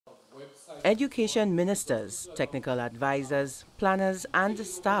Education ministers, technical advisors, planners and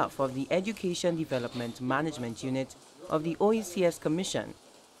staff of the Education Development Management Unit of the OECS Commission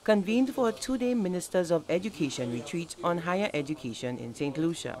convened for a two-day Ministers of Education retreat on higher education in Saint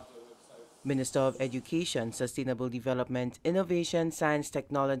Lucia. Minister of Education, Sustainable Development, Innovation, Science,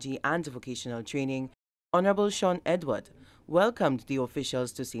 Technology and Vocational Training, Honorable Sean Edward, welcomed the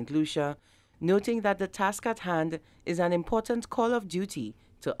officials to Saint Lucia, noting that the task at hand is an important call of duty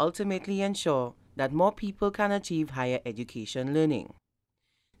to ultimately ensure that more people can achieve higher education learning.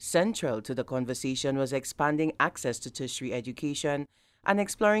 Central to the conversation was expanding access to tertiary education and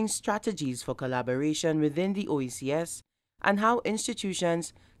exploring strategies for collaboration within the OECS and how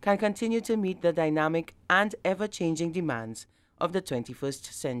institutions can continue to meet the dynamic and ever-changing demands of the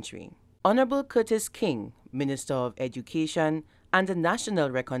 21st century. Honorable Curtis King, Minister of Education and National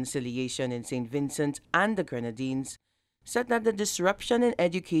Reconciliation in St. Vincent and the Grenadines, said that the disruption in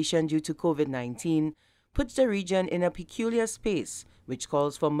education due to COVID-19 puts the region in a peculiar space which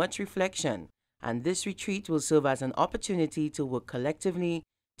calls for much reflection, and this retreat will serve as an opportunity to work collectively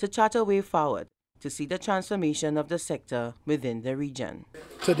to chart a way forward to see the transformation of the sector within the region.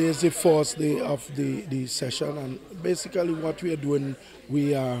 Today is the fourth day of the session, and basically what we are doing,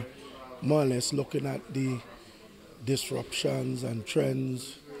 we are more or less looking at the disruptions and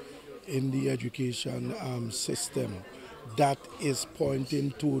trends in the education system that is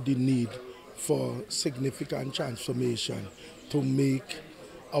pointing to the need for significant transformation to make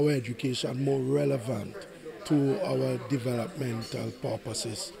our education more relevant to our developmental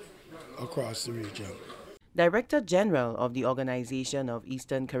purposes across the region. Director General of the Organization of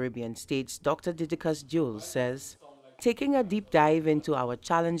Eastern Caribbean States, Dr. Didicus Jules, says, taking a deep dive into our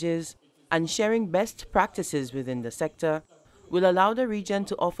challenges and sharing best practices within the sector will allow the region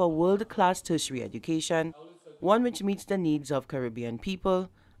to offer world-class tertiary education, one which meets the needs of Caribbean people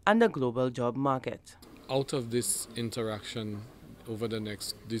and the global job market. Out of this interaction over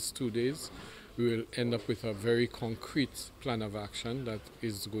these 2 days, we will end up with a very concrete plan of action that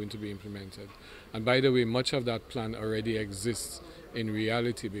is going to be implemented. And by the way, much of that plan already exists in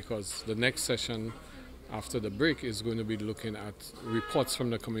reality, because the next session after the break is going to be looking at reports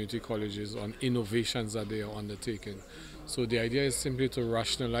from the community colleges on innovations that they are undertaking. So the idea is simply to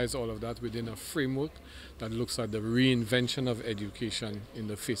rationalize all of that within a framework that looks at the reinvention of education in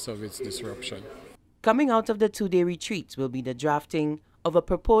the face of its disruption. Coming out of the two-day retreat will be the drafting of a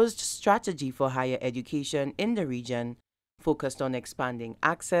proposed strategy for higher education in the region, focused on expanding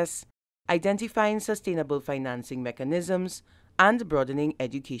access, identifying sustainable financing mechanisms, and broadening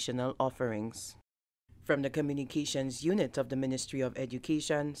educational offerings. From the Communications Unit of the Ministry of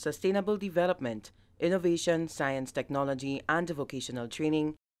Education, Sustainable Development, Innovation, Science, Technology, and Vocational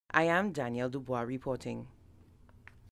Training, I am Danielle Dubois reporting.